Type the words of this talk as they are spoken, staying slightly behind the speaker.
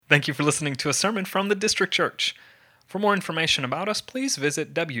Thank you for listening to a sermon from the District Church. For more information about us, please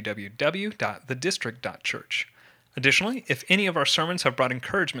visit www.thedistrict.church. Additionally, if any of our sermons have brought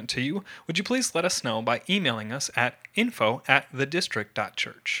encouragement to you, would you please let us know by emailing us at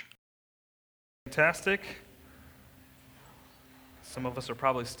info@thedistrict.church. Fantastic. Some of us are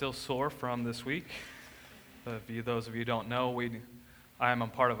probably still sore from this week. Those of you who don't know, I am a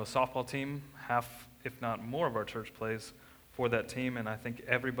part of a softball team. Half, if not more, of our church plays for that team, and I think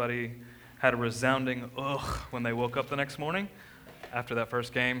everybody had a resounding ugh when they woke up the next morning after that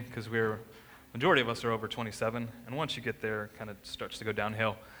first game, because majority of us are over 27, and once you get there, it kind of starts to go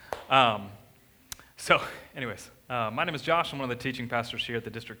downhill. Anyways, my name is Josh. I'm one of the teaching pastors here at the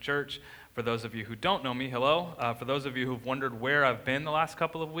District Church. For those of you who don't know me, hello. For those of you who've wondered where I've been the last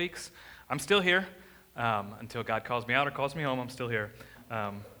couple of weeks, I'm still here. Until God calls me out or calls me home, I'm still here.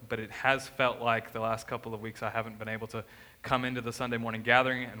 But it has felt like the last couple of weeks I haven't been able to come into the Sunday morning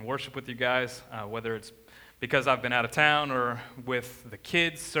gathering and worship with you guys, whether it's because I've been out of town or with the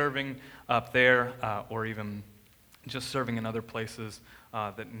kids serving up there, or even just serving in other places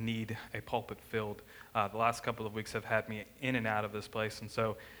that need a pulpit filled. The last couple of weeks have had me in and out of this place, and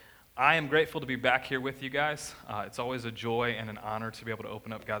so I am grateful to be back here with you guys. It's always a joy and an honor to be able to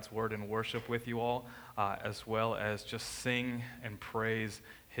open up God's Word and worship with you all, as well as just sing and praise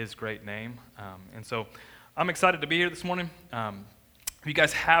His great name. And so I'm excited to be here this morning. If you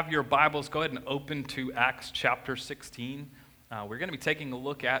guys have your Bibles, go ahead and open to Acts chapter 16. We're going to be taking a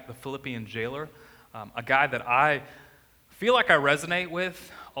look at the Philippian Jailer, a guy that I feel like I resonate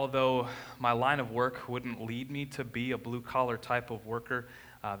with, although my line of work wouldn't lead me to be a blue-collar type of worker.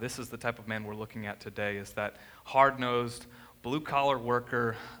 This is the type of man we're looking at today, is that hard-nosed, blue-collar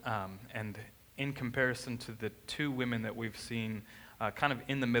worker, and in comparison to the two women that we've seen kind of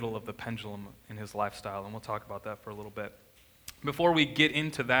in the middle of the pendulum in his lifestyle, and we'll talk about that for a little bit. Before we get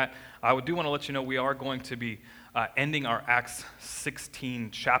into that, I do want to let you know we are going to be ending our Acts 16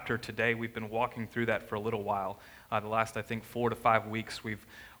 chapter today. We've been walking through that for a little while. The last, I think, 4 to 5 weeks, we've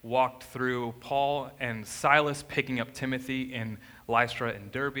walked through Paul and Silas picking up Timothy in Lystra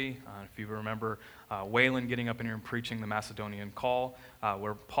and Derbe. If you remember, Waylon getting up in here and preaching the Macedonian call,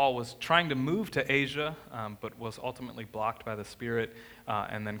 where Paul was trying to move to Asia, but was ultimately blocked by the Spirit,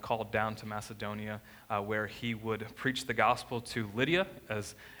 and then called down to Macedonia, where he would preach the gospel to Lydia,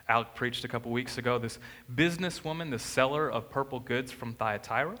 as Alec preached a couple weeks ago, this businesswoman, the seller of purple goods from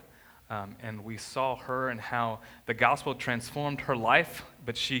Thyatira. And we saw her and how the gospel transformed her life,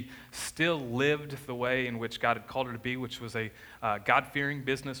 but she still lived the way in which God had called her to be, which was a God-fearing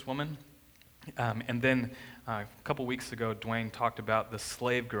businesswoman. And then a couple weeks ago, Dwayne talked about the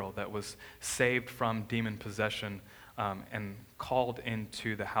slave girl that was saved from demon possession and called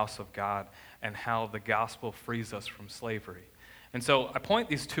into the house of God, and how the gospel frees us from slavery. And so I point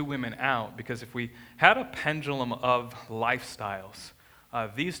these two women out because if we had a pendulum of lifestyles,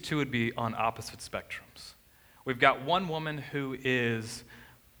 these two would be on opposite spectrums. We've got one woman who is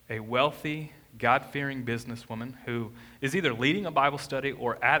a wealthy, God-fearing businesswoman who is either leading a Bible study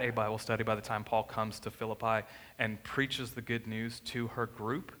or at a Bible study by the time Paul comes to Philippi and preaches the good news to her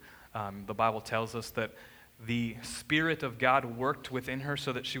group. The Bible tells us that the Spirit of God worked within her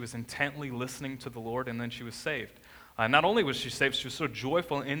so that she was intently listening to the Lord, and then she was saved. Not only was she saved, she was so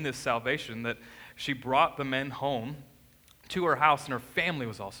joyful in this salvation that she brought the men home to her house, and her family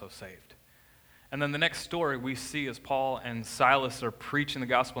was also saved. And then the next story we see as Paul and Silas are preaching the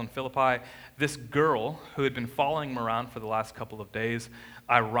gospel in Philippi, this girl who had been following them around for the last couple of days,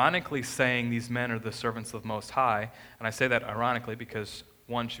 ironically saying these men are the servants of the Most High. And I say that ironically because,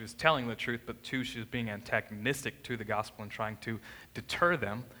 one, she was telling the truth, but two, she was being antagonistic to the gospel and trying to deter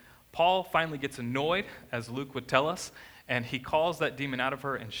them. Paul finally gets annoyed, as Luke would tell us, and he calls that demon out of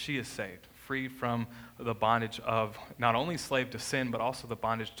her, and she is saved, freed from the bondage of not only slave to sin, but also the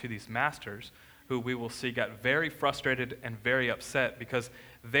bondage to these masters, who we will see got very frustrated and very upset because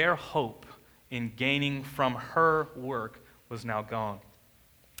their hope in gaining from her work was now gone.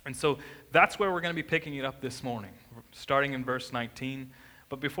 And so that's where we're going to be picking it up this morning, starting in verse 19.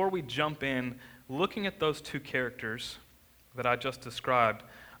 But before we jump in, looking at those two characters that I just described,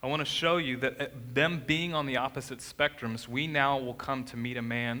 I want to show you that them being on the opposite spectrums, we now will come to meet a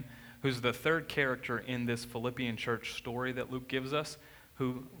man who's the third character in this Philippian church story that Luke gives us,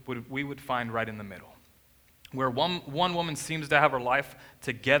 who we would find right in the middle. Where one woman seems to have her life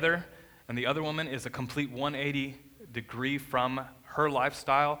together, and the other woman is a complete 180 degree from her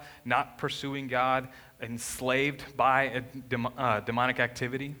lifestyle, not pursuing God, enslaved by a demonic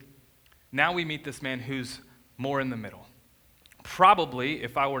activity. Now we meet this man who's more in the middle. Probably,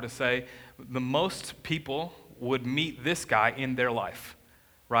 if I were to say, the most people would meet this guy in their life.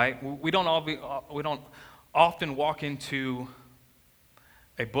 right? We don't often walk into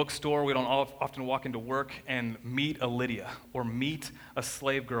a bookstore, we don't often walk into work and meet a Lydia or meet a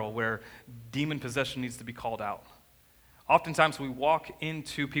slave girl where demon possession needs to be called out. Oftentimes we walk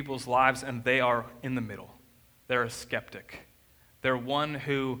into people's lives and they are in the middle. They're a skeptic. They're one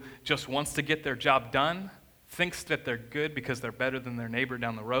who just wants to get their job done, thinks that they're good because they're better than their neighbor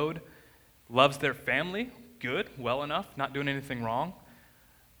down the road, loves their family, good, well enough, not doing anything wrong,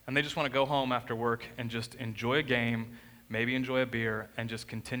 and they just want to go home after work and just enjoy a game, maybe enjoy a beer, and just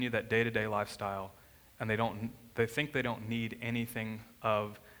continue that day-to-day lifestyle, and they think they don't need anything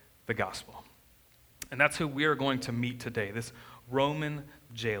of the gospel. And that's who we are going to meet today, this Roman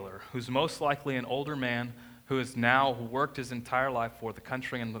jailer, who's most likely an older man who has now worked his entire life for the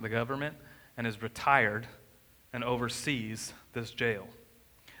country and the government and is retired and oversees this jail.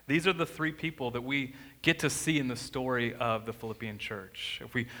 These are the three people that we get to see in the story of the Philippian church.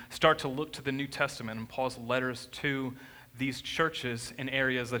 If we start to look to the New Testament and Paul's letters to these churches in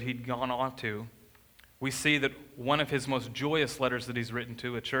areas that he'd gone on to, we see that one of his most joyous letters that he's written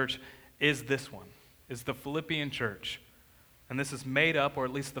to a church is this one, is the Philippian church. And this is made up, or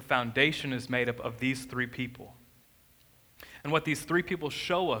at least the foundation is made up of these three people. And what these three people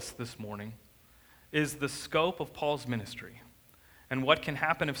show us this morning is the scope of Paul's ministry and what can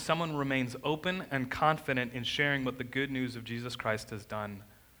happen if someone remains open and confident in sharing what the good news of Jesus Christ has done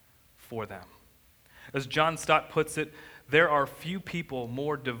for them. As John Stott puts it, there are few people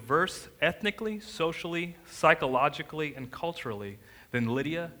more diverse ethnically, socially, psychologically, and culturally than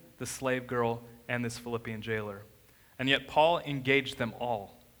Lydia, the slave girl, and this Philippian jailer. And yet Paul engaged them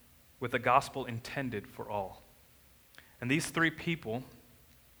all with a gospel intended for all. And these three people,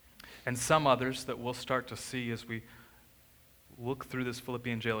 and some others that we'll start to see as we look through this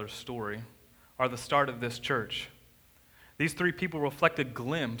Philippian jailer's story, are the start of this church. These three people reflect a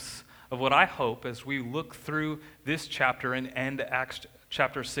glimpse of what I hope as we look through this chapter and end Acts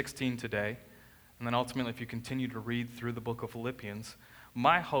chapter 16 today, and then ultimately if you continue to read through the book of Philippians,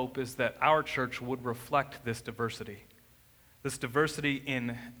 my hope is that our church would reflect this diversity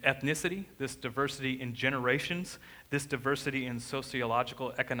in ethnicity, this diversity in generations, this diversity in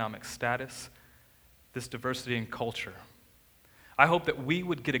sociological economic status, this diversity in culture. I hope that we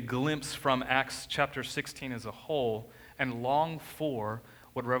would get a glimpse from Acts chapter 16 as a whole and long for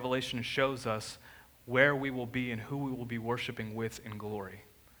what Revelation shows us where we will be and who we will be worshiping with in glory.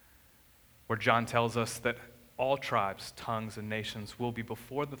 Where John tells us that all tribes, tongues, and nations will be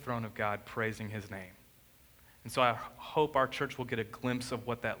before the throne of God praising his name. And so I hope our church will get a glimpse of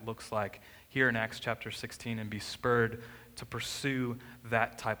what that looks like here in Acts chapter 16 and be spurred to pursue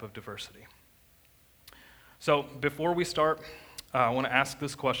that type of diversity. So before we start, I want to ask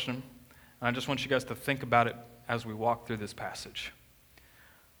this question. I just want you guys to think about it as we walk through this passage.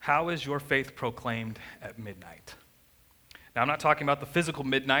 How is your faith proclaimed at midnight? Now, I'm not talking about the physical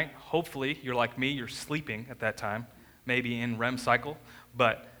midnight. Hopefully, you're like me, you're sleeping at that time, maybe in REM cycle,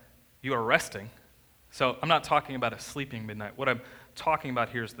 but you are resting. So I'm not talking about a sleeping midnight. What I'm talking about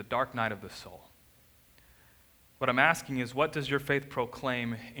here is the dark night of the soul. What I'm asking is, what does your faith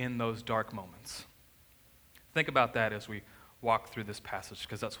proclaim in those dark moments? Think about that as we walk through this passage,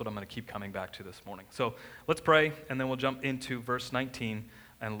 because that's what I'm going to keep coming back to this morning. So let's pray, and then we'll jump into verse 19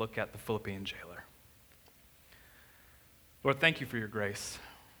 and look at the Philippian jailer. Lord, thank you for your grace.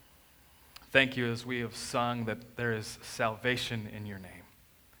 Thank you as we have sung that there is salvation in your name,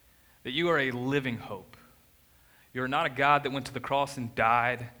 that you are a living hope. You are not a God that went to the cross and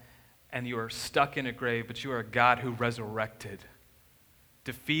died, and you are stuck in a grave, but you are a God who resurrected,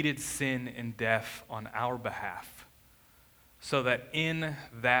 defeated sin and death on our behalf, so that in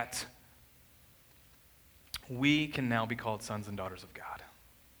that we can now be called sons and daughters of God.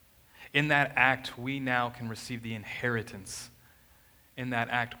 In that act, we now can receive the inheritance. In that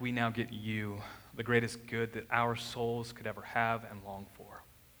act, we now get you, the greatest good that our souls could ever have and long for.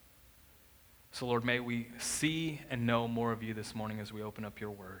 So, Lord, may we see and know more of you this morning as we open up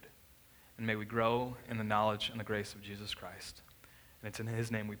your word. And may we grow in the knowledge and the grace of Jesus Christ. And it's in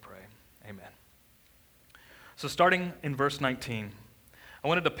his name we pray. Amen. So starting in verse 19, I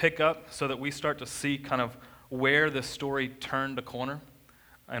wanted to pick up so that we start to see kind of where this story turned a corner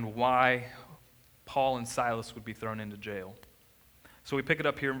and why Paul and Silas would be thrown into jail. So we pick it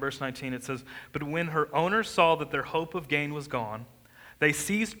up here in verse 19. It says, "But when her owners saw that their hope of gain was gone, they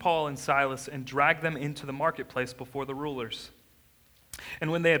seized Paul and Silas and dragged them into the marketplace before the rulers.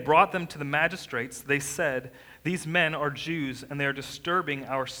 And when they had brought them to the magistrates, they said, 'These men are Jews, and they are disturbing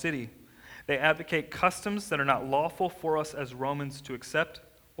our city. They advocate customs that are not lawful for us as Romans to accept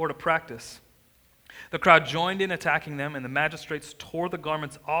or to practice. The crowd joined in attacking them, and the magistrates tore the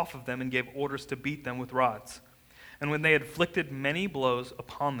garments off of them and gave orders to beat them with rods. And when they had inflicted many blows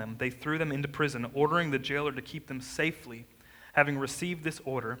upon them, they threw them into prison, ordering the jailer to keep them safely. Having received this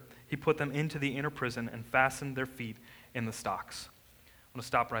order, he put them into the inner prison and fastened their feet in the stocks. I'm going to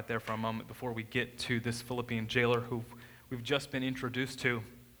stop right there for a moment before we get to this Philippian jailer who we've just been introduced to.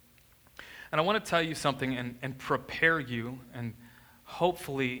 And I want to tell you something and prepare you, and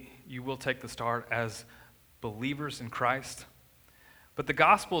hopefully you will take the start as believers in Christ. But the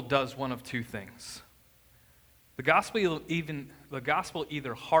gospel does one of two things. The gospel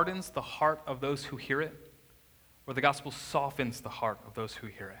either hardens the heart of those who hear it, or the gospel softens the heart of those who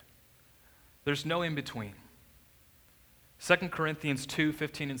hear it. There's no in between. 2 Corinthians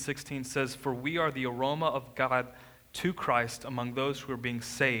 2:15 and 16 says, "For we are the aroma of God to Christ among those who are being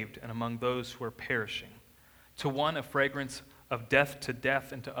saved and among those who are perishing. To one a fragrance of death to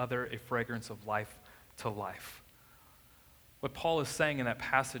death, and to other a fragrance of life to life." What Paul is saying in that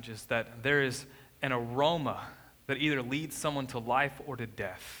passage is that there is an aroma that either leads someone to life or to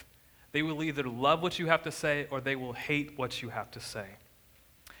death. They will either love what you have to say or they will hate what you have to say.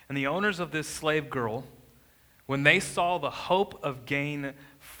 And the owners of this slave girl, when they saw the hope of gain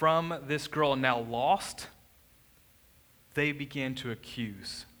from this girl now lost, they began to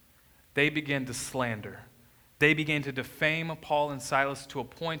accuse. They began to slander. They began to defame Paul and Silas to a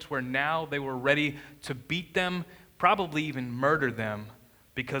point where now they were ready to beat them, probably even murder them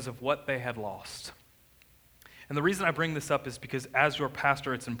because of what they had lost. And the reason I bring this up is because as your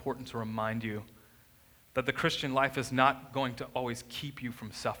pastor, it's important to remind you that the Christian life is not going to always keep you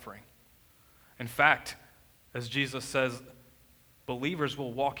from suffering. In fact, as Jesus says, believers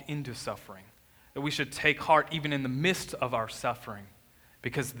will walk into suffering. That we should take heart even in the midst of our suffering,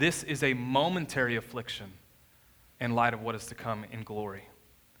 because this is a momentary affliction in light of what is to come in glory.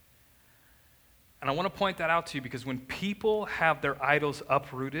 And I want to point that out to you because when people have their idols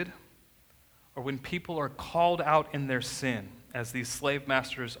uprooted, or when people are called out in their sin, as these slave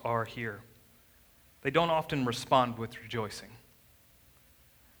masters are here, they don't often respond with rejoicing.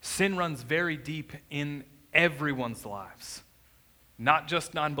 Sin runs very deep in everyone's lives. Not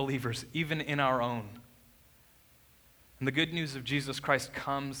just non-believers, even in our own. And the good news of Jesus Christ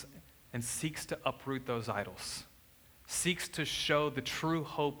comes and seeks to uproot those idols, seeks to show the true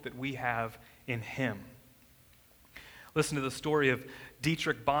hope that we have in Him. Listen to the story of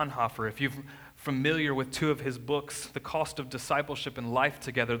Dietrich Bonhoeffer. If you're familiar with two of his books, The Cost of Discipleship and Life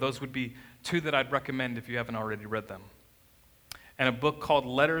Together, those would be two that I'd recommend if you haven't already read them. And a book called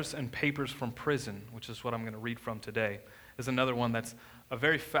Letters and Papers from Prison, which is what I'm going to read from today, is another one that's a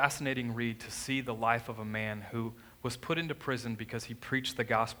very fascinating read to see the life of a man who was put into prison because he preached the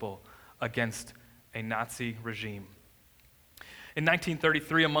gospel against a Nazi regime. In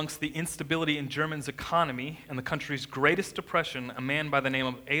 1933, amongst the instability in Germany's economy and the country's greatest depression, a man by the name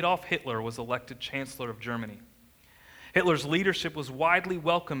of Adolf Hitler was elected Chancellor of Germany. Hitler's leadership was widely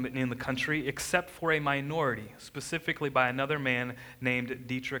welcomed in the country except for a minority, specifically by another man named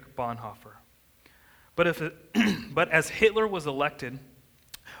Dietrich Bonhoeffer. But as Hitler was elected,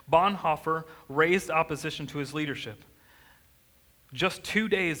 Bonhoeffer raised opposition to his leadership. Just 2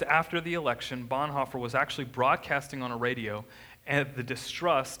 days after the election, Bonhoeffer was actually broadcasting on a radio at the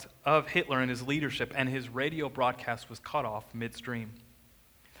distrust of Hitler and his leadership, and his radio broadcast was cut off midstream.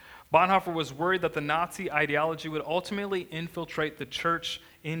 Bonhoeffer was worried that the Nazi ideology would ultimately infiltrate the church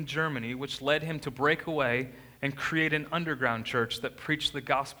in Germany, which led him to break away and create an underground church that preached the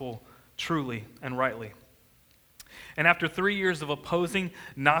gospel truly and rightly. And after 3 years of opposing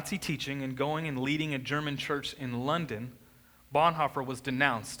Nazi teaching and going and leading a German church in London, Bonhoeffer was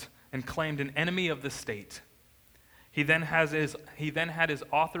denounced and claimed an enemy of the state. He then had his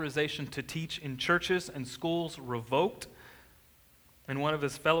authorization to teach in churches and schools revoked, and one of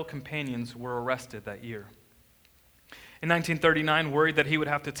his fellow companions were arrested that year. In 1939, worried that he would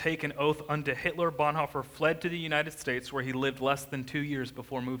have to take an oath unto Hitler, Bonhoeffer fled to the United States, where he lived less than 2 years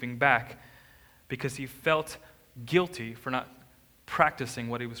before moving back because he felt guilty for not practicing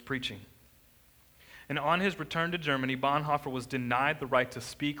what he was preaching. And on his return to Germany, Bonhoeffer was denied the right to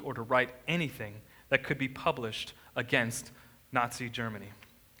speak or to write anything that could be published against Nazi Germany.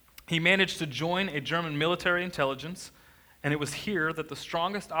 He managed to join a German military intelligence, and it was here that the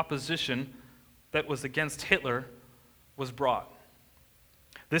strongest opposition that was against Hitler was brought.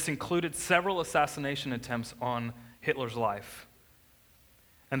 This included several assassination attempts on Hitler's life.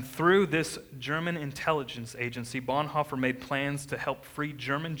 And through this German intelligence agency, Bonhoeffer made plans to help free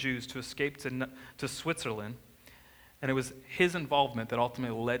German Jews to escape to Switzerland, and it was his involvement that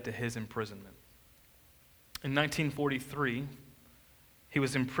ultimately led to his imprisonment. In 1943, He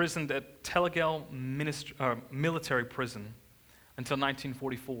was imprisoned at Telegel military prison until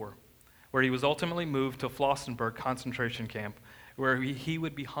 1944, where he was ultimately moved to Flossenburg concentration camp, where he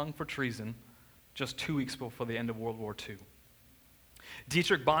would be hung for treason just 2 weeks before the end of World War II.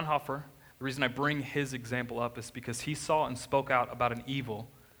 Dietrich Bonhoeffer, the reason I bring his example up is because he saw and spoke out about an evil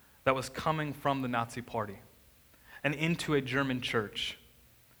that was coming from the Nazi Party and into a German church.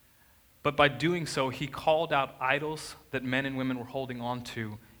 But by doing so, he called out idols that men and women were holding on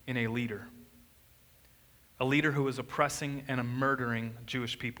to in a leader who was oppressing and murdering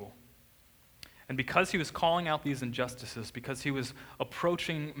Jewish people. And because he was calling out these injustices, because he was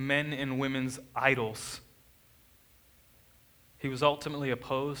approaching men and women's idols, he was ultimately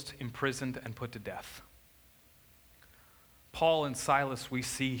opposed, imprisoned, and put to death. Paul and Silas, we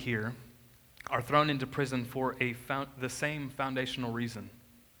see here, are thrown into prison for the same foundational reason.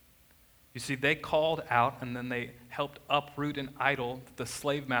 You see, they called out and then they helped uproot an idol that the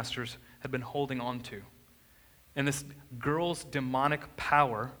slave masters had been holding on to. And this girl's demonic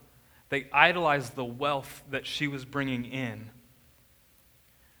power, they idolized the wealth that she was bringing in,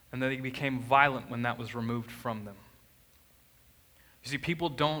 and they became violent when that was removed from them. You see, people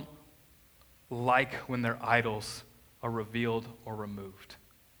don't like when their idols are revealed or removed.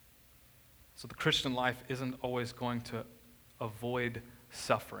 So the Christian life isn't always going to avoid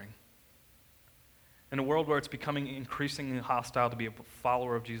suffering. In a world where it's becoming increasingly hostile to be a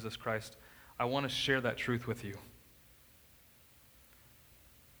follower of Jesus Christ, I want to share that truth with you.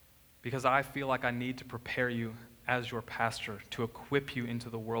 Because I feel like I need to prepare you as your pastor to equip you into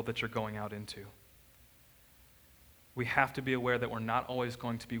the world that you're going out into. We have to be aware that we're not always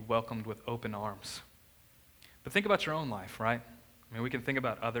going to be welcomed with open arms. But think about your own life, right? I mean, we can think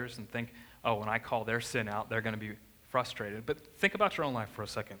about others and think, oh, when I call their sin out, they're going to be frustrated. But think about your own life for a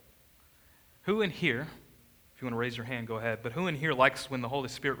second. Who in here, if you want to raise your hand, go ahead, but who in here likes when the Holy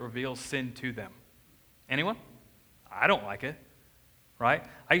Spirit reveals sin to them? Anyone? I don't like it, right?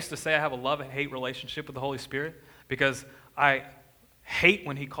 I used to say I have a love-hate relationship with the Holy Spirit because I hate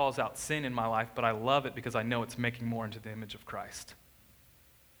when he calls out sin in my life, but I love it because I know it's making more into the image of Christ.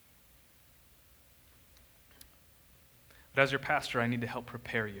 But as your pastor, I need to help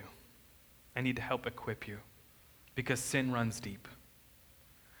prepare you. I need to help equip you because sin runs deep.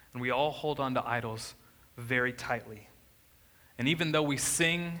 And we all hold on to idols very tightly. And even though we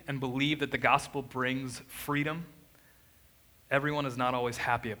sing and believe that the gospel brings freedom, everyone is not always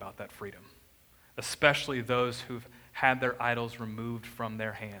happy about that freedom, especially those who've had their idols removed from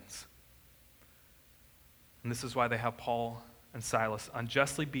their hands. And this is why they have Paul and Silas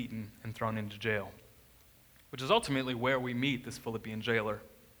unjustly beaten and thrown into jail, which is ultimately where we meet this Philippian jailer.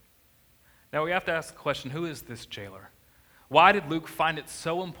 Now we have to ask the question, who is this jailer? Why did Luke find it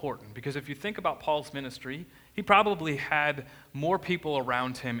so important? Because if you think about Paul's ministry, he probably had more people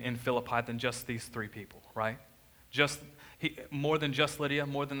around him in Philippi than just these 3 people, right? More than just Lydia,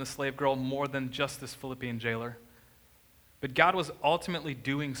 more than the slave girl, more than just this Philippian jailer. But God was ultimately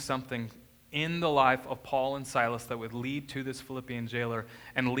doing something in the life of Paul and Silas that would lead to this Philippian jailer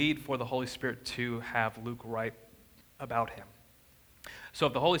and lead for the Holy Spirit to have Luke write about him. So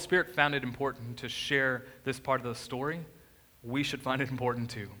if the Holy Spirit found it important to share this part of the story, we should find it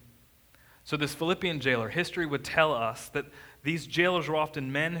important too. So this Philippian jailer, history would tell us that these jailers were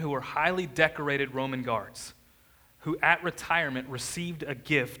often men who were highly decorated Roman guards, who at retirement received a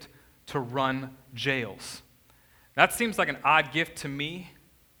gift to run jails. That seems like an odd gift to me.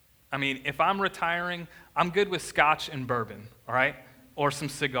 I mean, if I'm retiring, I'm good with scotch and bourbon, all right? Or some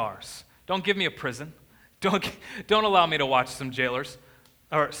cigars. Don't give me a prison. Don't allow me to watch some jailers,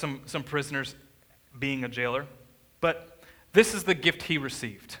 or some prisoners being a jailer. But this is the gift he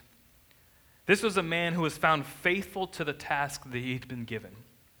received. This was a man who was found faithful to the task that he'd been given.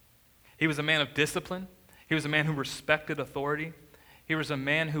 He was a man of discipline. He was a man who respected authority. He was a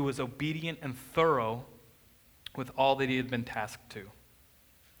man who was obedient and thorough with all that he had been tasked to.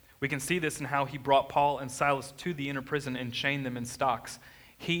 We can see this in how he brought Paul and Silas to the inner prison and chained them in stocks.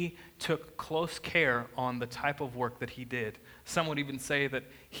 He took close care on the type of work that he did. Some would even say that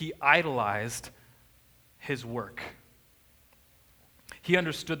he idolized his work. He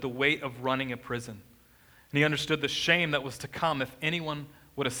understood the weight of running a prison, and he understood the shame that was to come if anyone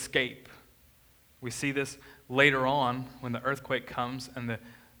would escape. We see this later on when the earthquake comes and the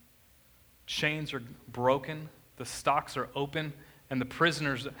chains are broken, the stocks are open, and the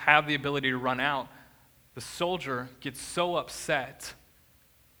prisoners have the ability to run out. The soldier gets so upset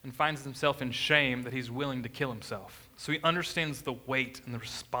and finds himself in shame that he's willing to kill himself. So he understands the weight and the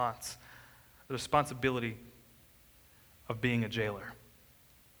responsibility of being a jailer.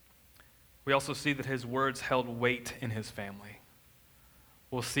 We also see that his words held weight in his family.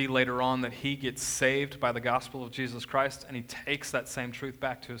 We'll see later on that he gets saved by the gospel of Jesus Christ, and he takes that same truth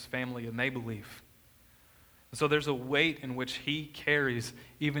back to his family, and they believe. And so there's a weight in which he carries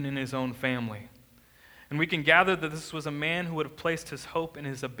even in his own family. And we can gather that this was a man who would have placed his hope in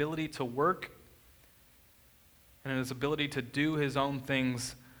his ability to work and in his ability to do his own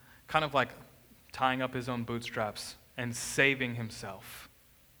things, kind of like tying up his own bootstraps and saving himself.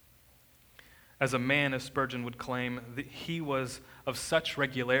 As a man, as Spurgeon would claim, that he was of such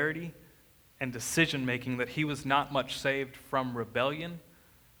regularity and decision-making that he was not much saved from rebellion,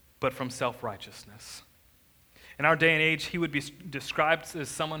 but from self-righteousness. In our day and age, he would be described as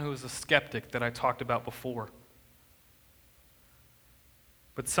someone who is a skeptic that I talked about before.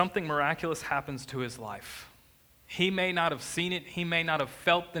 But something miraculous happens to his life. He may not have seen it. He may not have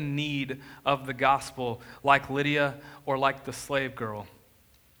felt the need of the gospel like Lydia or like the slave girl.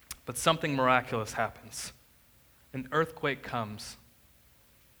 But something miraculous happens. An earthquake comes,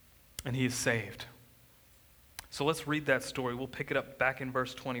 and he is saved. So let's read that story. We'll pick it up back in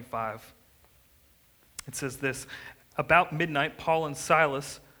verse 25. It says this: "About midnight, Paul and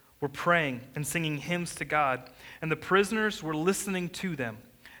Silas were praying and singing hymns to God, and the prisoners were listening to them.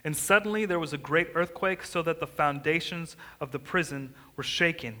 And suddenly there was a great earthquake, so that the foundations of the prison were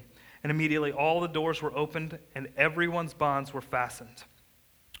shaken. And immediately all the doors were opened, and everyone's bonds were fastened.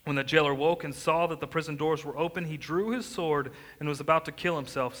 When the jailer woke and saw that the prison doors were open, he drew his sword and was about to kill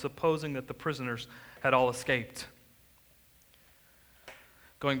himself, supposing that the prisoners had all escaped."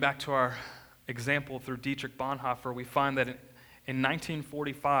 Going back to our example through Dietrich Bonhoeffer, we find that in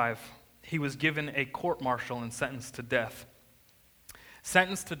 1945, he was given a court-martial and sentenced to death.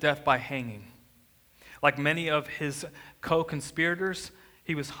 Sentenced to death by hanging. Like many of his co-conspirators,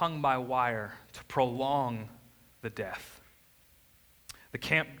 he was hung by wire to prolong the death. The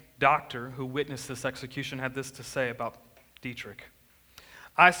camp doctor who witnessed this execution had this to say about Dietrich: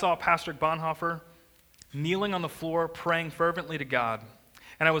 "I saw Pastor Bonhoeffer kneeling on the floor praying fervently to God,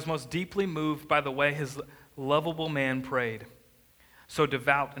 and I was most deeply moved by the way his lovable man prayed, so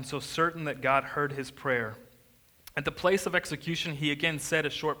devout and so certain that God heard his prayer. At the place of execution, he again said a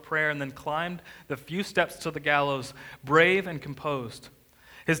short prayer and then climbed the few steps to the gallows, brave and composed.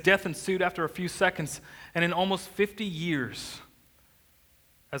 His death ensued after a few seconds, and in almost 50 years,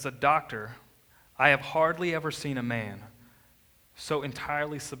 as a doctor, I have hardly ever seen a man so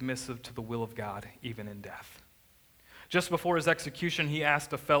entirely submissive to the will of God, even in death." Just before his execution, he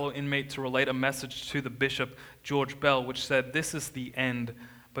asked a fellow inmate to relate a message to the bishop, George Bell, which said, "This is the end,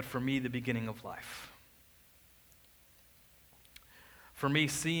 but for me, the beginning of life." For me,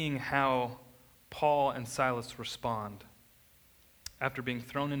 seeing how Paul and Silas respond after being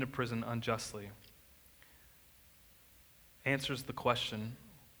thrown into prison unjustly answers the question,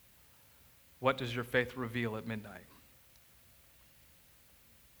 what does your faith reveal at midnight?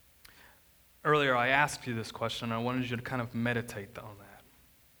 Earlier, I asked you this question, and I wanted you to kind of meditate on that.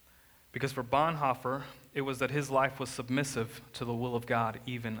 Because for Bonhoeffer, it was that his life was submissive to the will of God,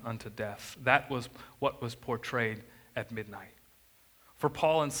 even unto death. That was what was portrayed at midnight. For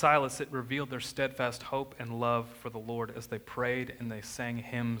Paul and Silas, it revealed their steadfast hope and love for the Lord as they prayed and they sang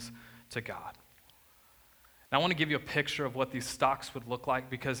hymns to God. Now, I want to give you a picture of what these stocks would look like,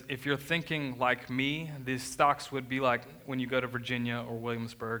 because if you're thinking like me, these stocks would be like when you go to Virginia or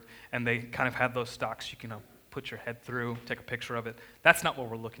Williamsburg, and they kind of have those stocks you can put your head through, take a picture of it. That's not what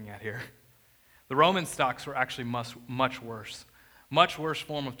we're looking at here. The Roman stocks were actually much worse. Much worse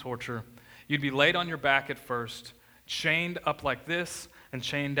form of torture. You'd be laid on your back at first, chained up like this, and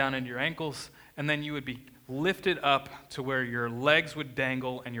chained down into your ankles, and then you would be lifted up to where your legs would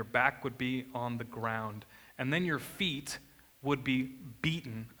dangle and your back would be on the ground. And then your feet would be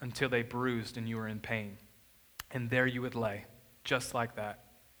beaten until they bruised and you were in pain. And there you would lay, just like that,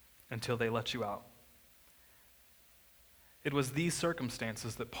 until they let you out. It was these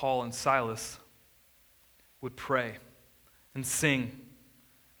circumstances that Paul and Silas would pray and sing.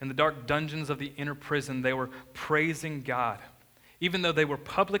 In the dark dungeons of the inner prison, they were praising God. Even though they were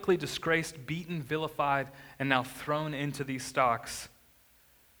publicly disgraced, beaten, vilified, and now thrown into these stocks,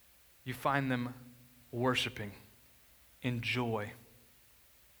 you find them worshiping in joy.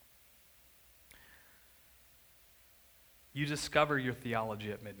 You discover your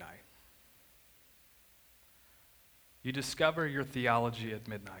theology at midnight. You discover your theology at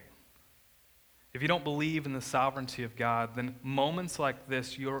midnight. If you don't believe in the sovereignty of God, then moments like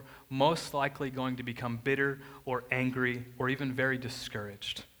this, you're most likely going to become bitter or angry or even very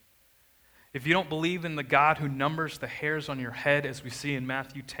discouraged. If you don't believe in the God who numbers the hairs on your head, as we see in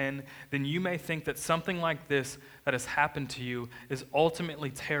Matthew 10, then you may think that something like this that has happened to you is ultimately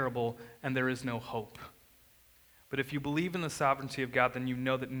terrible and there is no hope. But if you believe in the sovereignty of God, then you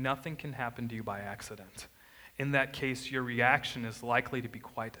know that nothing can happen to you by accident. In that case, your reaction is likely to be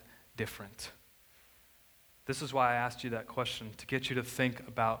quite different. This is why I asked you that question, to get you to think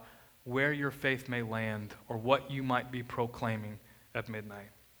about where your faith may land or what you might be proclaiming at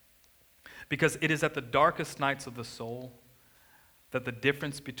midnight. Because it is at the darkest nights of the soul that the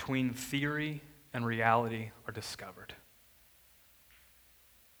difference between theory and reality are discovered.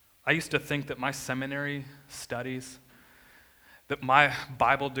 I used to think that my seminary studies, that my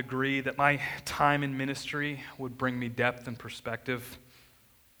Bible degree, that my time in ministry would bring me depth and perspective.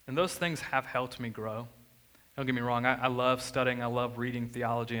 And those things have helped me grow. Don't get me wrong, I love studying, I love reading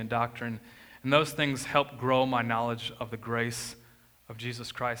theology and doctrine, and those things help grow my knowledge of the grace of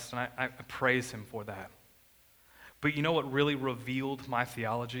Jesus Christ, and I praise him for that. But you know what really revealed my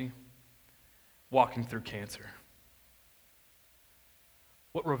theology? Walking through cancer.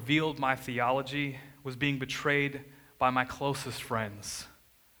 What revealed my theology was being betrayed by my closest friends.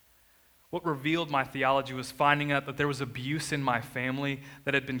 What revealed my theology was finding out that there was abuse in my family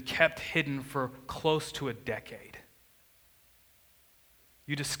that had been kept hidden for close to a decade.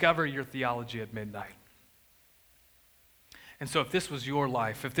 You discover your theology at midnight. And so if this was your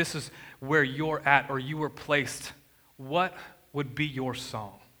life, if this is where you're at or you were placed, what would be your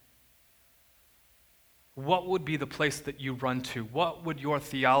song? What would be the place that you run to? What would your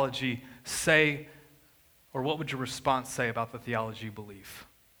theology say, or what would your response say about the theology you believe?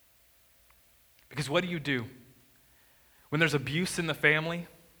 Because what do? When there's abuse in the family,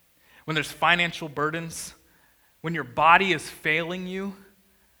 when there's financial burdens, when your body is failing you,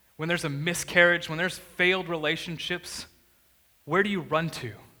 when there's a miscarriage, when there's failed relationships, where do you run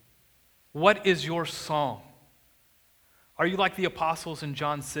to? What is your song? Are you like the apostles in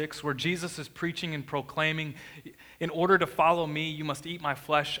John 6, where Jesus is preaching and proclaiming, in order to follow me, you must eat my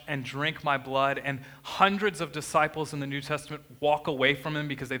flesh and drink my blood, and hundreds of disciples in the New Testament walk away from him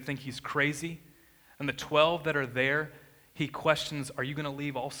because they think he's crazy? And the 12 that are there, he questions, are you going to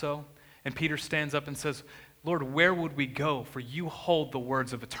leave also? And Peter stands up and says, Lord, where would we go? For you hold the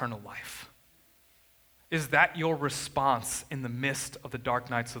words of eternal life. Is that your response in the midst of the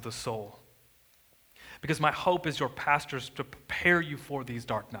dark nights of the soul? Because my hope as your pastors to prepare you for these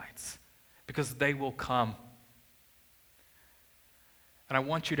dark nights, because they will come. And I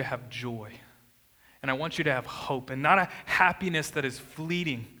want you to have joy, and I want you to have hope, and not a happiness that is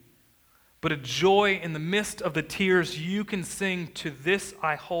fleeting, but a joy in the midst of the tears. You can sing, to this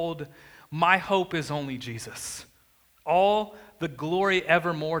I hold, my hope is only Jesus. All the glory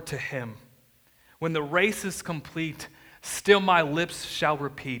evermore to him. When the race is complete, still my lips shall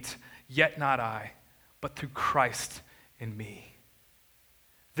repeat, yet not I, but through Christ in me.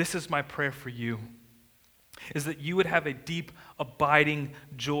 This is my prayer for you, is that you would have a deep, abiding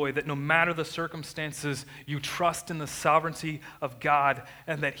joy, that no matter the circumstances, you trust in the sovereignty of God,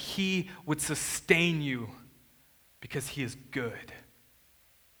 and that he would sustain you because he is good.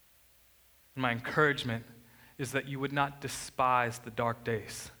 And my encouragement is that you would not despise the dark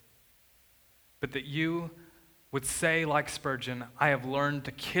days, but that you would say, like Spurgeon, I have learned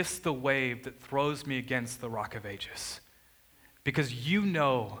to kiss the wave that throws me against the rock of ages. Because you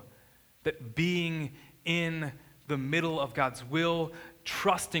know that being in the middle of God's will,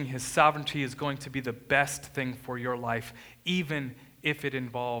 trusting his sovereignty is going to be the best thing for your life, even if it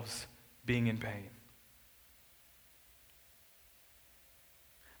involves being in pain.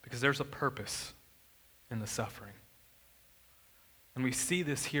 Because there's a purpose in the suffering. And we see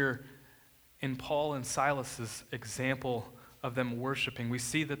this here in Paul and Silas's example of them worshiping. We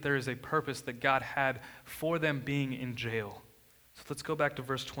see that there is a purpose that God had for them being in jail. So let's go back to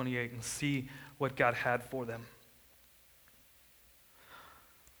verse 28 and see what God had for them.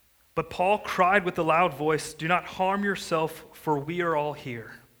 But Paul cried with a loud voice, do not harm yourself, for we are all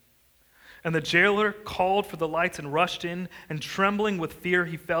here. And the jailer called for the lights and rushed in, and trembling with fear,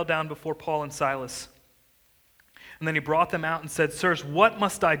 he fell down before Paul and Silas. And then he brought them out and said, sirs, what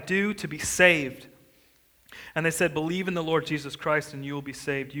must I do to be saved? And they said, believe in the Lord Jesus Christ, and you will be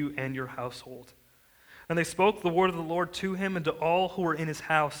saved, you and your household. And they spoke the word of the Lord to him and to all who were in his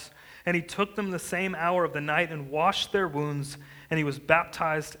house. And he took them the same hour of the night and washed their wounds, and he was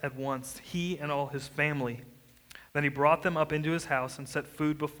baptized at once, he and all his family. Then he brought them up into his house and set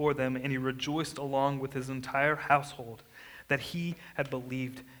food before them, and he rejoiced along with his entire household that he had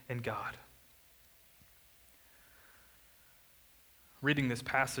believed in God. Reading this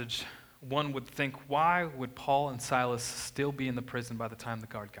passage, one would think, why would Paul and Silas still be in the prison by the time the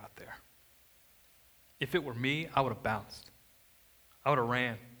guard got there? If it were me, I would have bounced. I would have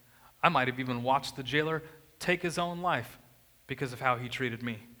ran. I might have even watched the jailer take his own life because of how he treated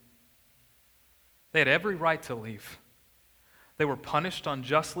me. They had every right to leave. They were punished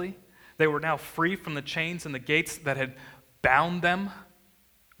unjustly. They were now free from the chains and the gates that had bound them.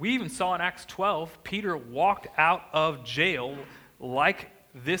 We even saw in Acts 12, Peter walked out of jail like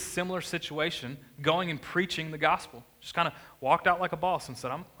this similar situation, going and preaching the gospel. Just kind of walked out like a boss and said,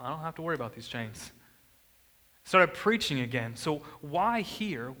 I don't have to worry about these chains. Started preaching again. So why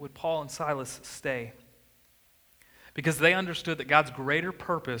here would Paul and Silas stay? Because they understood that God's greater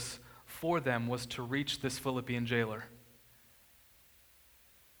purpose for them was to reach this Philippian jailer.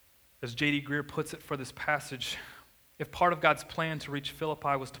 As J.D. Greer puts it for this passage, if part of God's plan to reach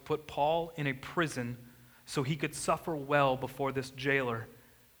Philippi was to put Paul in a prison so he could suffer well before this jailer,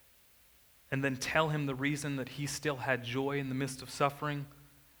 and then tell him the reason that he still had joy in the midst of suffering,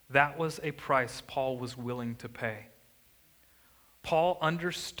 that was a price Paul was willing to pay. Paul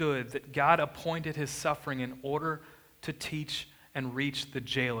understood that God appointed his suffering in order to teach and reach the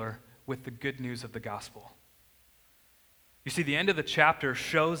jailer with the good news of the gospel. You see, the end of the chapter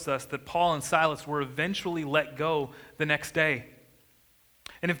shows us that Paul and Silas were eventually let go the next day.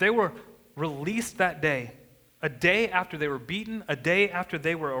 And if they were released that day, a day after they were beaten, a day after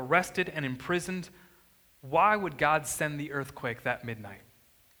they were arrested and imprisoned, why would God send the earthquake that midnight?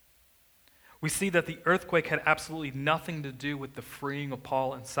 We see that the earthquake had absolutely nothing to do with the freeing of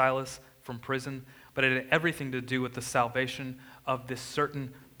Paul and Silas from prison, but it had everything to do with the salvation of this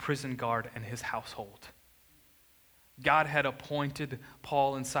certain prison guard and his household. God had appointed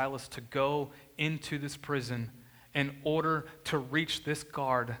Paul and Silas to go into this prison in order to reach this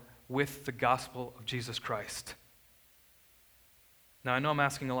guard with the gospel of Jesus Christ. Now, I know I'm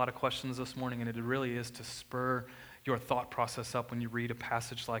asking a lot of questions this morning, and it really is to spur your thought process up when you read a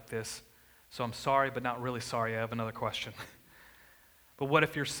passage like this. So I'm sorry, but not really sorry. I have another question. But what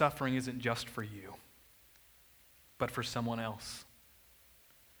if your suffering isn't just for you, but for someone else?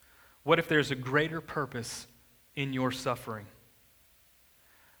 What if there's a greater purpose in your suffering?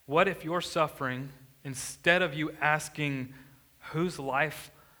 What if your suffering, instead of you asking whose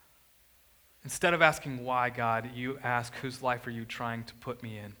life, instead of asking why, God, you ask whose life are you trying to put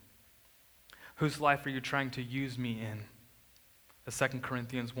me in? Whose life are you trying to use me in? As 2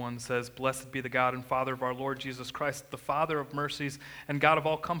 Corinthians 1 says, "Blessed be the God and Father of our Lord Jesus Christ, the Father of mercies and God of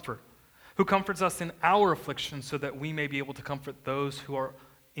all comfort, who comforts us in our affliction so that we may be able to comfort those who are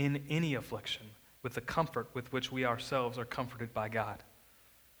in any affliction with the comfort with which we ourselves are comforted by God."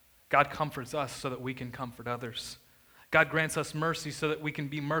 God comforts us so that we can comfort others. God grants us mercy so that we can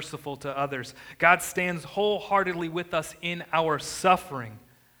be merciful to others. God stands wholeheartedly with us in our suffering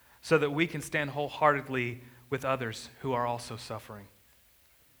so that we can stand wholeheartedly with others who are also suffering.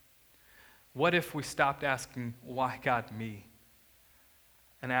 What if we stopped asking, why God me?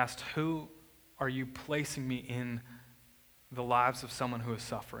 And asked, who are you placing me in the lives of someone who is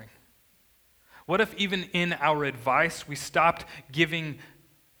suffering? What if even in our advice we stopped giving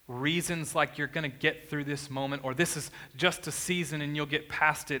reasons like you're going to get through this moment, or this is just a season and you'll get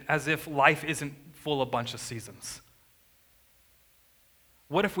past it, as if life isn't full of a bunch of seasons?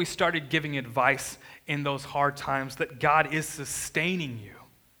 What if we started giving advice in those hard times that God is sustaining you?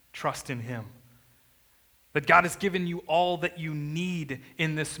 Trust in Him. That God has given you all that you need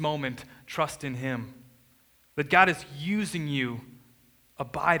in this moment. Trust in Him. That God is using you.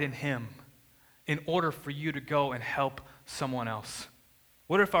 Abide in Him in order for you to go and help someone else.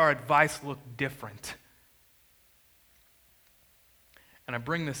 What if our advice looked different? And I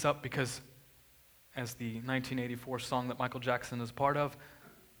bring this up because, as the 1984 song that Michael Jackson is a part of,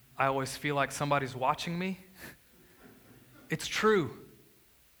 I always feel like somebody's watching me. It's true.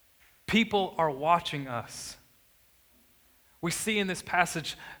 People are watching us. We see in this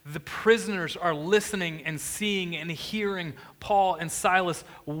passage, the prisoners are listening and seeing and hearing Paul and Silas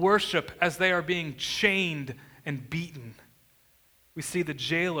worship as they are being chained and beaten. We see the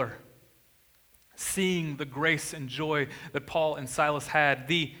jailer seeing the grace and joy that Paul and Silas had,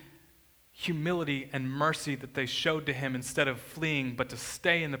 the humility and mercy that they showed to him instead of fleeing, but to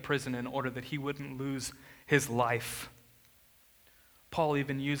stay in the prison in order that he wouldn't lose his life. Paul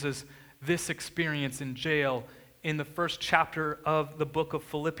even uses this experience in jail in the first chapter of the book of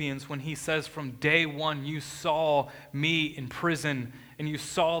Philippians when he says, from day one you saw me in prison and you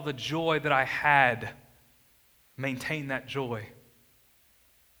saw the joy that I had. Maintain that joy.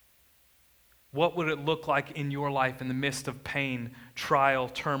 What would it look like in your life in the midst of pain, trial,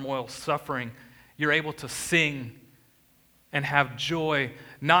 turmoil, suffering? You're able to sing and have joy,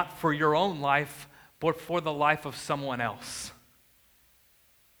 not for your own life, but for the life of someone else.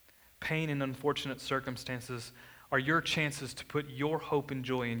 Pain and unfortunate circumstances are your chances to put your hope and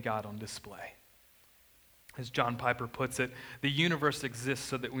joy in God on display. As John Piper puts it, the universe exists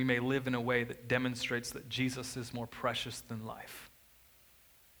so that we may live in a way that demonstrates that Jesus is more precious than life.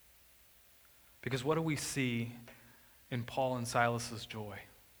 Because what do we see in Paul and Silas's joy?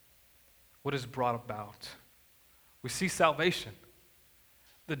 What is brought about? We see salvation.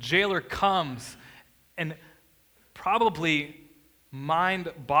 The jailer comes and probably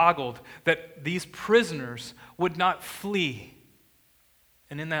mind-boggled that these prisoners would not flee.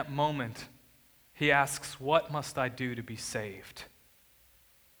 And in that moment, he asks, "What must I do to be saved?"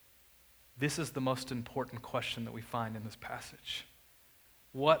 This is the most important question that we find in this passage.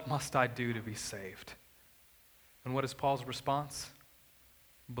 What must I do to be saved? And what is Paul's response?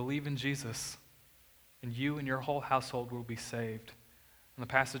 Believe in Jesus, and you and your whole household will be saved. And the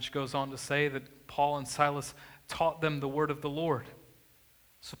passage goes on to say that Paul and Silas taught them the word of the Lord.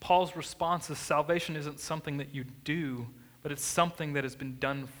 So Paul's response is salvation isn't something that you do, but it's something that has been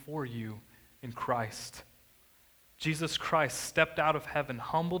done for you in Christ. Jesus Christ stepped out of heaven,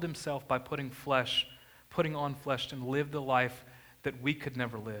 humbled himself by putting on flesh, and lived the life that we could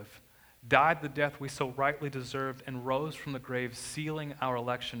never live, died the death we so rightly deserved, and rose from the grave, sealing our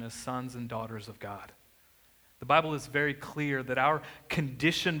election as sons and daughters of God. The Bible is very clear that our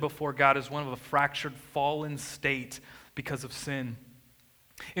condition before God is one of a fractured, fallen state because of sin.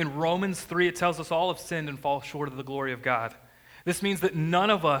 In Romans 3, it tells us all have sinned and fall short of the glory of God. This means that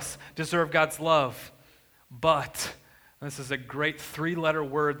none of us deserve God's love, but, and this is a great three-letter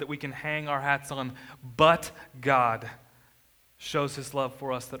word that we can hang our hats on, but God shows his love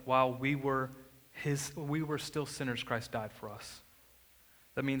for us, that while we were still sinners, Christ died for us.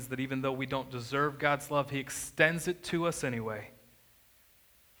 That means that even though we don't deserve God's love, he extends it to us anyway,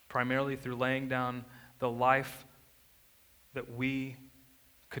 primarily through laying down the life that we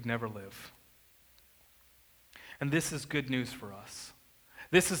could never live. And this is good news for us.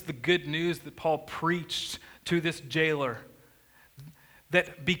 This is the good news that Paul preached to this jailer,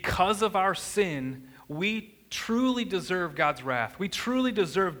 that because of our sin, we truly deserve God's wrath. We truly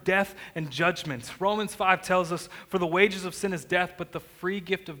deserve death and judgment. Romans 5 tells us, "For the wages of sin is death, but the free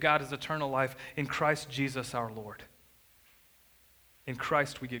gift of God is eternal life in Christ Jesus our Lord." In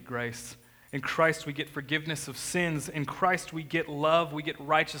Christ we get grace. In Christ we get forgiveness of sins. In Christ we get love, we get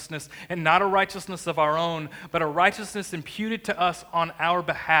righteousness, and not a righteousness of our own, but a righteousness imputed to us on our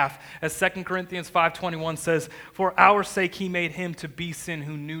behalf. As 2 Corinthians 5:21 says, "For our sake he made him to be sin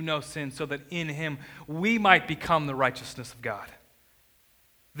who knew no sin, so that in him we might become the righteousness of God."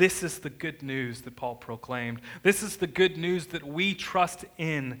 This is the good news that Paul proclaimed. This is the good news that we trust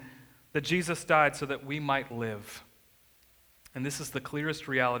in, that Jesus died so that we might live. And this is the clearest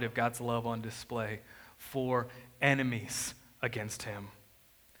reality of God's love on display for enemies against him.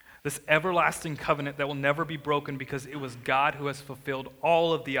 This everlasting covenant that will never be broken because it was God who has fulfilled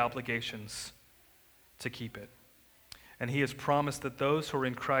all of the obligations to keep it. And he has promised that those who are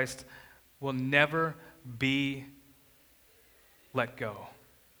in Christ will never be let go.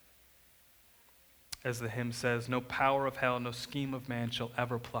 As the hymn says, "No power of hell, no scheme of man shall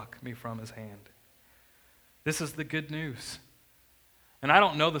ever pluck me from his hand." This is the good news. And I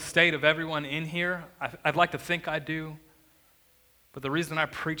don't know the state of everyone in here. I'd like to think I do. But the reason I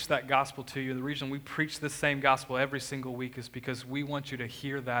preach that gospel to you, the reason we preach this same gospel every single week is because we want you to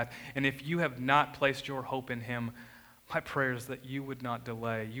hear that. And if you have not placed your hope in him, my prayer is that you would not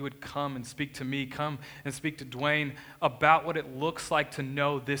delay. You would come and speak to me, come and speak to Dwayne about what it looks like to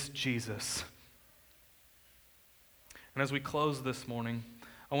know this Jesus. And as we close this morning,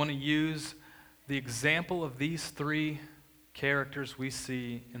 I want to use the example of these three characters we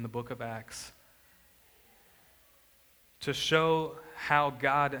see in the book of Acts to show how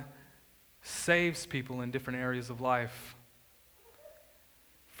God saves people in different areas of life.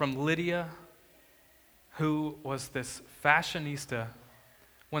 From Lydia, who was this fashionista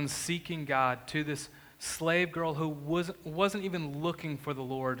when seeking God, to this slave girl who wasn't even looking for the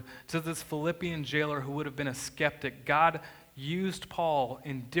Lord, to this Philippian jailer who would have been a skeptic. God used Paul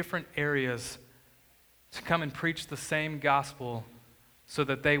in different areas to come and preach the same gospel so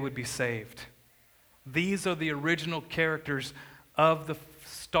that they would be saved. These are the original characters of the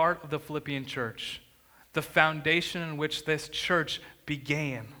start of the Philippian church, the foundation in which this church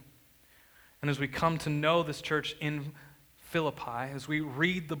began. And as we come to know this church in Philippi, as we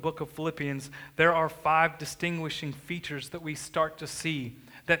read the book of Philippians, there are 5 distinguishing features that we start to see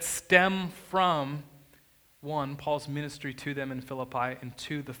that stem from, 1, Paul's ministry to them in Philippi, and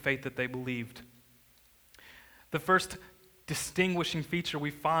 2, the faith that they believed. The first distinguishing feature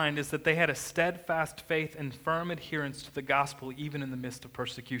we find is that they had a steadfast faith and firm adherence to the gospel even in the midst of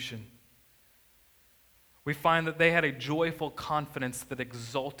persecution. We find that they had a joyful confidence that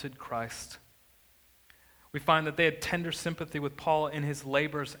exalted Christ. We find that they had tender sympathy with Paul in his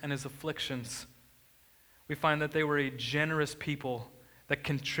labors and his afflictions. We find that they were a generous people that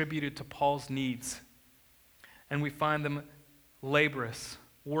contributed to Paul's needs. And we find them laborious,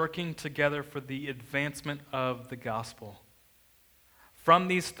 working together for the advancement of the gospel. From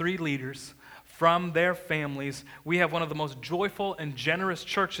these three leaders, from their families, we have one of the most joyful and generous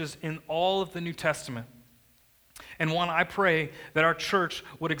churches in all of the New Testament. And one I pray that our church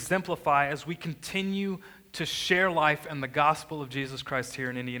would exemplify as we continue to share life and the gospel of Jesus Christ here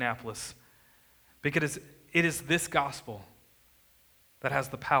in Indianapolis. Because it is this gospel that has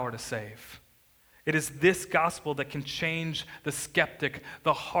the power to save. It is this gospel that can change the skeptic,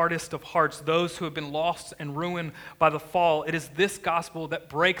 the hardest of hearts, those who have been lost and ruined by the fall. It is this gospel that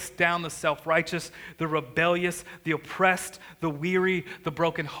breaks down the self-righteous, the rebellious, the oppressed, the weary, the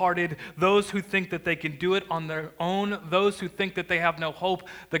brokenhearted, those who think that they can do it on their own, those who think that they have no hope.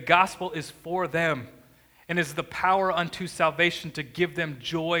 The gospel is for them and is the power unto salvation to give them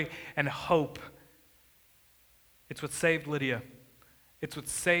joy and hope. It's what saved Lydia. It's what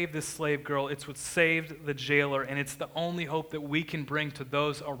saved this slave girl. It's what saved the jailer. And it's the only hope that we can bring to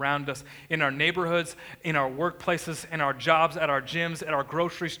those around us in our neighborhoods, in our workplaces, in our jobs, at our gyms, at our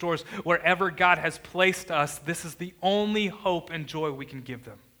grocery stores, wherever God has placed us. This is the only hope and joy we can give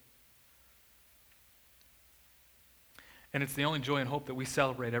them. And it's the only joy and hope that we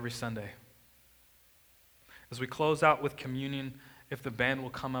celebrate every Sunday. As we close out with communion, if the band will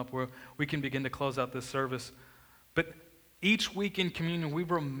come up, we can begin to close out this service. But each week in communion, we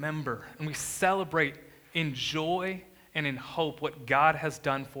remember and we celebrate in joy and in hope what God has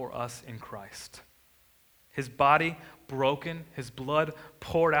done for us in Christ. His body broken, his blood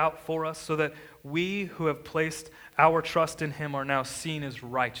poured out for us so that we who have placed our trust in him are now seen as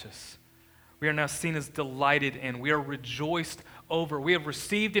righteous. We are now seen as delighted in. We are rejoiced over. We have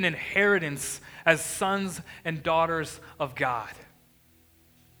received an inheritance as sons and daughters of God.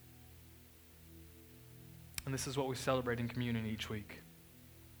 And this is what we celebrate in communion each week.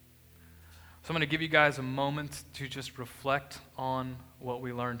 So I'm going to give you guys a moment to just reflect on what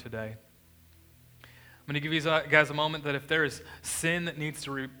we learned today. I'm going to give you guys a moment that if there is sin that needs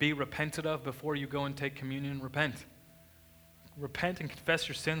to be repented of before you go and take communion, repent. Repent and confess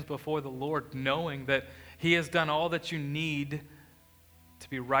your sins before the Lord, knowing that he has done all that you need to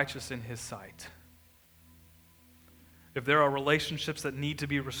be righteous in his sight. If there are relationships that need to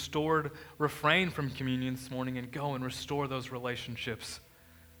be restored, refrain from communion this morning and go and restore those relationships.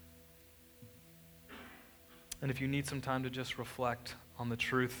 And if you need some time to just reflect on the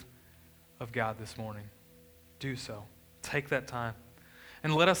truth of God this morning, do so. Take that time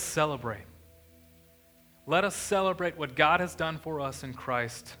and let us celebrate. Let us celebrate what God has done for us in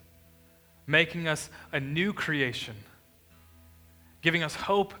Christ, making us a new creation, giving us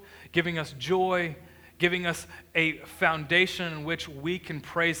hope, giving us joy, giving us a foundation in which we can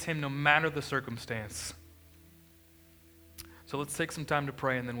praise him no matter the circumstance. So let's take some time to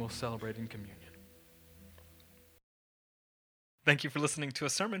pray and then we'll celebrate in communion. Thank you for listening to a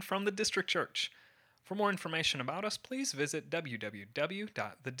sermon from the District Church. For more information about us, please visit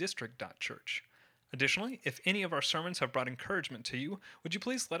www.thedistrict.church. Additionally, if any of our sermons have brought encouragement to you, would you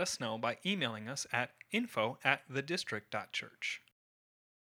please let us know by emailing us at info@thedistrict.church.